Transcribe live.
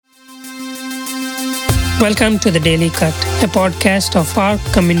Welcome to the Daily Cut, a podcast of Park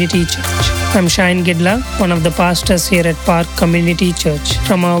Community Church. I'm Shine Gidla, one of the pastors here at Park Community Church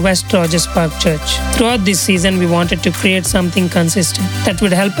from our West Rogers Park Church. Throughout this season, we wanted to create something consistent that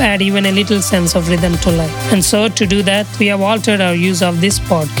would help add even a little sense of rhythm to life. And so to do that, we have altered our use of this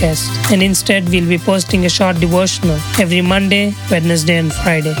podcast. And instead, we'll be posting a short devotional every Monday, Wednesday, and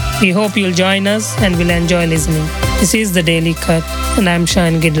Friday. We hope you'll join us and will enjoy listening. This is the Daily Cut, and I'm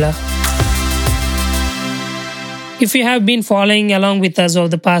Shine Gidla. If you have been following along with us over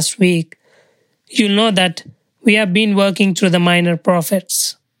the past week, you'll know that we have been working through the minor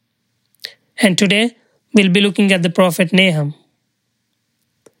prophets. And today, we'll be looking at the prophet Nahum.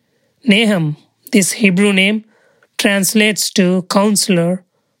 Nahum, this Hebrew name, translates to counselor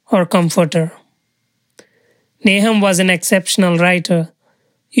or comforter. Nahum was an exceptional writer,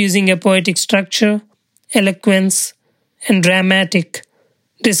 using a poetic structure, eloquence, and dramatic,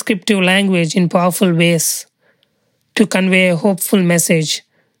 descriptive language in powerful ways to convey a hopeful message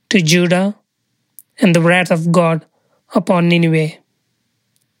to Judah and the wrath of God upon Nineveh.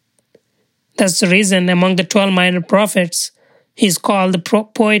 That's the reason among the 12 minor prophets, he is called the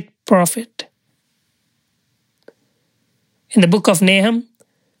poet prophet. In the book of Nahum,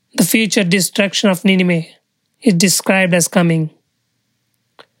 the future destruction of Nineveh is described as coming.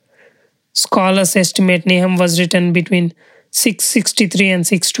 Scholars estimate Nahum was written between 663 and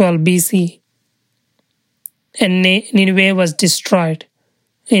 612 BC. And Nineveh was destroyed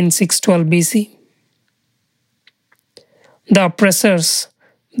in 612 BC. The oppressors,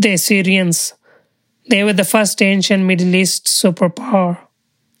 the Assyrians, they were the first ancient Middle East superpower.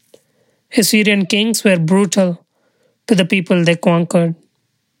 Assyrian kings were brutal to the people they conquered.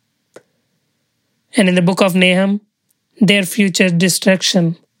 And in the book of Nahum, their future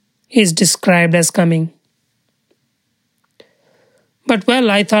destruction is described as coming. But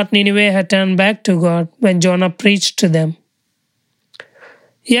I thought Nineveh had turned back to God when Jonah preached to them.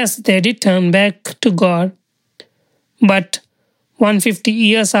 Yes, they did turn back to God, but 150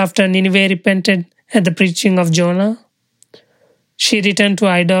 years after Nineveh repented at the preaching of Jonah, she returned to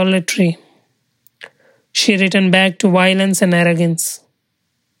idolatry. She returned back to violence and arrogance.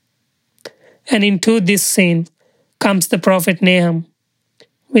 And into this scene comes the prophet Nahum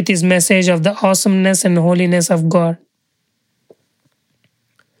with his message of the awesomeness and holiness of God.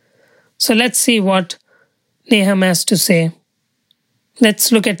 So let's see what Nahum has to say.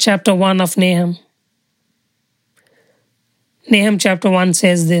 Let's look at chapter 1 of Nahum. Nahum chapter 1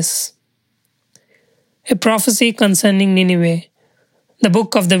 says this: A prophecy concerning Nineveh, the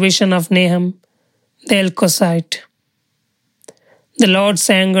book of the vision of Nahum, the Elkoshite. The Lord's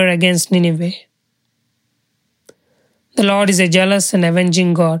anger against Nineveh. The Lord is a jealous and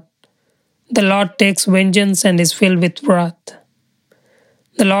avenging God. The Lord takes vengeance and is filled with wrath.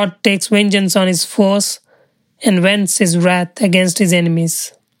 The Lord takes vengeance on his foes and vents his wrath against his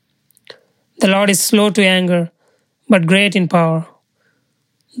enemies. The Lord is slow to anger, but great in power.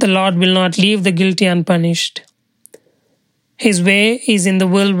 The Lord will not leave the guilty unpunished. His way is in the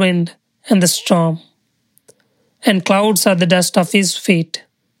whirlwind and the storm, and clouds are the dust of his feet.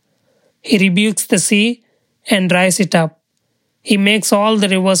 He rebukes the sea and dries it up. He makes all the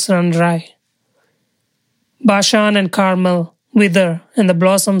rivers run dry. Bashan and Carmel wither, and the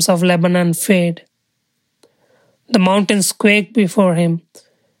blossoms of Lebanon fade. The mountains quake before him,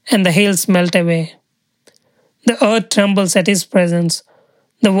 and the hills melt away. The earth trembles at his presence,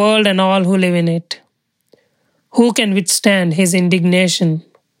 the world and all who live in it. Who can withstand his indignation?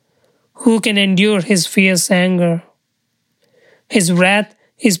 Who can endure his fierce anger? His wrath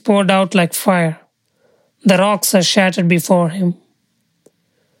is poured out like fire. The rocks are shattered before him.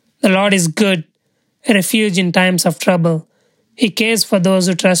 The Lord is good, a refuge in times of trouble. He cares for those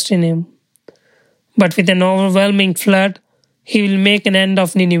who trust in him. But with an overwhelming flood, he will make an end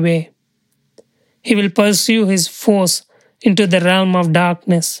of Nineveh. He will pursue his foes into the realm of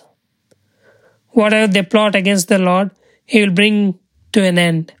darkness. Whatever they plot against the Lord, he will bring to an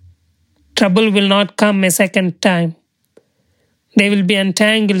end. Trouble will not come a second time. They will be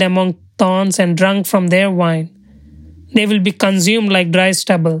entangled among thorns and drunk from their wine. They will be consumed like dry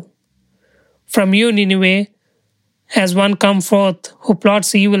stubble. From you, Nineveh, has one come forth who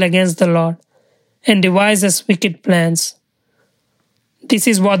plots evil against the Lord and devises wicked plans. This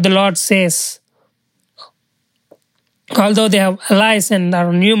is what the Lord says. Although they have allies and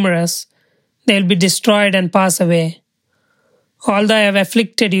are numerous, they will be destroyed and pass away. Although I have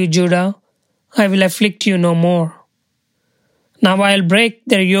afflicted you, Judah, I will afflict you no more. Now I will break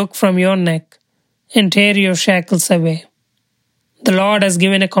their yoke from your neck and tear your shackles away. The Lord has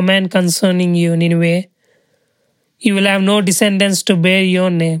given a command concerning you, Nineveh. You will have no descendants to bear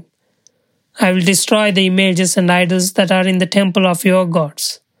your name. I will destroy the images and idols that are in the temple of your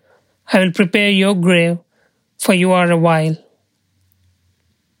gods. I will prepare your grave, for you are a while.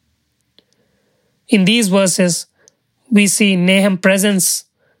 In these verses, we see Nahum presents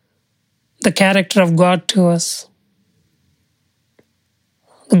the character of God to us.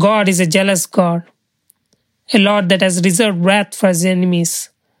 God is a jealous God, a Lord that has reserved wrath for his enemies.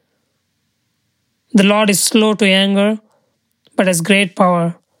 The Lord is slow to anger, but has great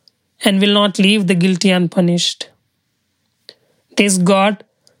power, and will not leave the guilty unpunished. This God,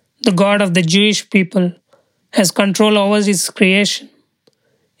 the God of the Jewish people, has control over his creation.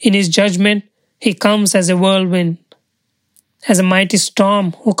 In his judgment, he comes as a whirlwind, as a mighty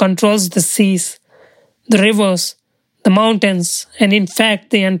storm who controls the seas, the rivers, the mountains, and in fact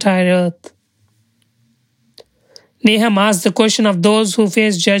the entire earth. Nahum asks the question of those who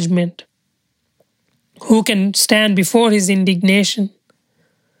face judgment. Who can stand before his indignation?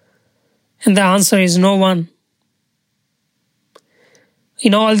 And the answer is no one.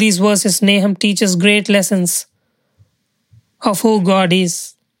 In all these verses, Nahum teaches great lessons of who God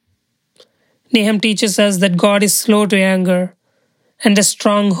is. Nahum teaches us that God is slow to anger and a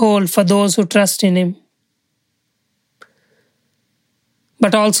stronghold for those who trust in him.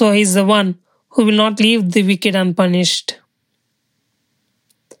 But also he is the one who will not leave the wicked unpunished.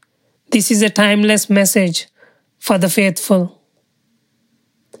 This is a timeless message for the faithful.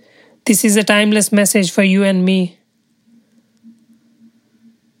 This is a timeless message for you and me.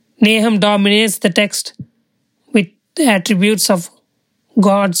 Nahum dominates the text with the attributes of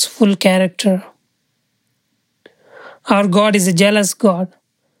God's full character. Our God is a jealous God.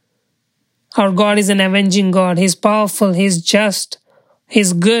 Our God is an avenging God. He is powerful, He is just, He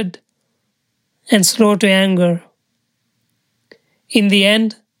is good, and slow to anger. In the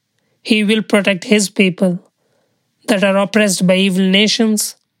end, He will protect His people that are oppressed by evil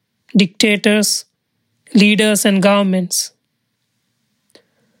nations, dictators, leaders, and governments.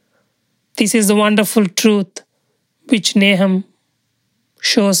 This is the wonderful truth which Nahum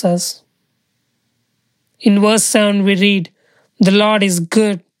shows us. In verse 7 we read, "The Lord is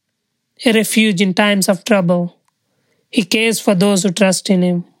good, a refuge in times of trouble. He cares for those who trust in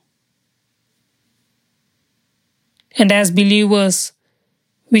Him." And as believers,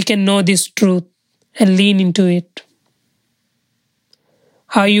 we can know this truth and lean into it.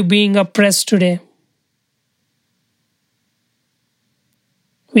 Are you being oppressed today?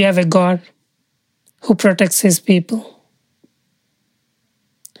 We have a God who protects His people.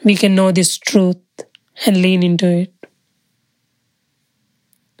 We can know this truth and lean into it.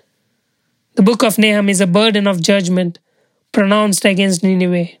 The book of Nahum is a burden of judgment pronounced against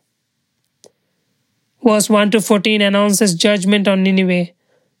Nineveh. Verse 1 to 14 announces judgment on Nineveh,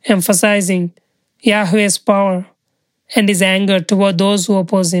 emphasizing Yahweh's power and His anger toward those who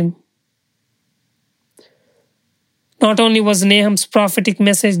oppose Him. Not only was Nahum's prophetic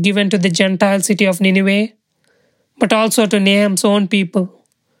message given to the Gentile city of Nineveh, but also to Nahum's own people,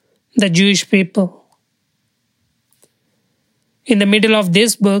 the Jewish people. In the middle of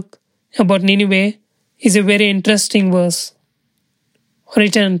this book about Nineveh is a very interesting verse,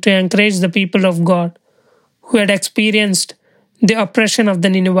 written to encourage the people of God who had experienced the oppression of the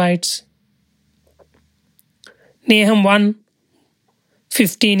Ninevites. Nahum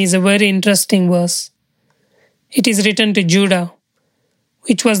 1:15 is a very interesting verse. It is written to Judah,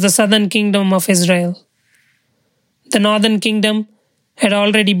 which was the southern kingdom of Israel. The northern kingdom had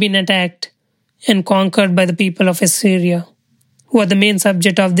already been attacked and conquered by the people of Assyria, who are the main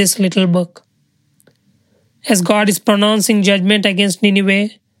subject of this little book. As God is pronouncing judgment against Nineveh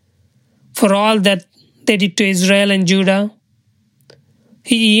for all that they did to Israel and Judah,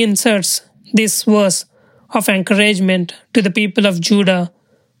 He inserts this verse of encouragement to the people of Judah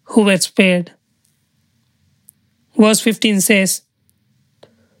who were spared. Verse 15 says,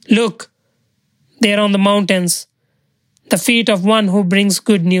 "Look, there on the mountains, the feet of one who brings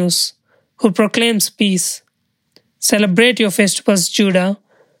good news, who proclaims peace. Celebrate your festivals, Judah,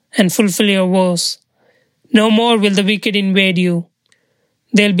 and fulfill your vows. No more will the wicked invade you.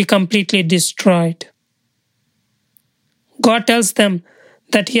 They'll be completely destroyed." God tells them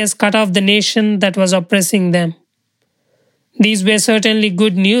that He has cut off the nation that was oppressing them. These were certainly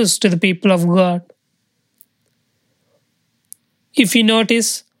good news to the people of God. If you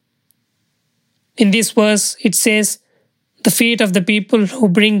notice, in this verse it says, "The feet of the people who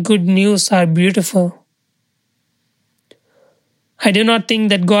bring good news are beautiful." I do not think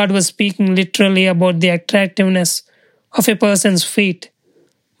that God was speaking literally about the attractiveness of a person's feet,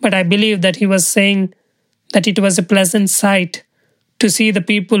 but I believe that He was saying that it was a pleasant sight to see the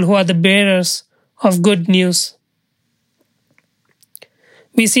people who are the bearers of good news.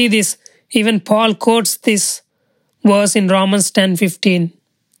 We see this Even Paul quotes this verse in Romans 10:15,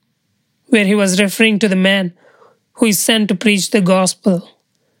 where he was referring to the man who is sent to preach the gospel,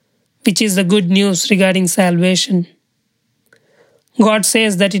 which is the good news regarding salvation. God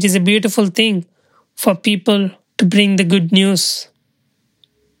says that it is a beautiful thing for people to bring the good news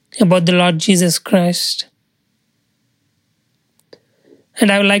about the Lord Jesus Christ.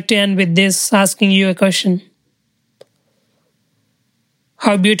 And I would like to end with this, asking you a question.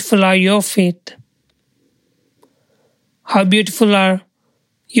 How beautiful are your feet? How beautiful are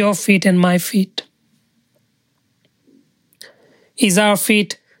your feet and my feet? Is our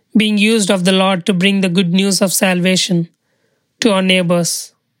feet being used of the Lord to bring the good news of salvation to our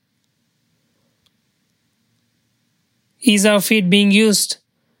neighbors? Is our feet being used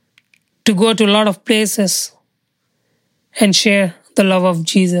to go to a lot of places and share the love of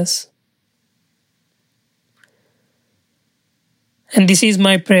Jesus? And this is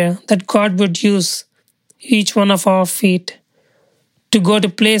my prayer, that God would use each one of our feet to go to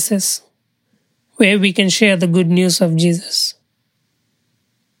places where we can share the good news of Jesus.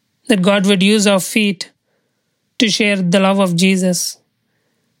 That God would use our feet to share the love of Jesus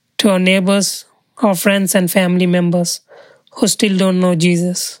to our neighbors, our friends and family members who still don't know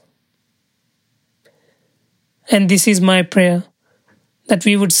Jesus. And this is my prayer, that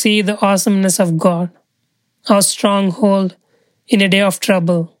we would see the awesomeness of God, our stronghold in a day of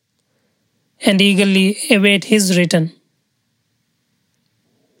trouble, and eagerly await His return,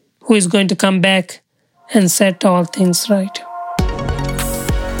 who is going to come back and set all things right.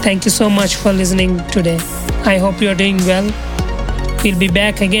 Thank you so much for listening today. I hope you are doing well. We'll be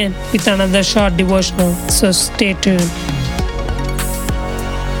back again with another short devotional, so stay tuned.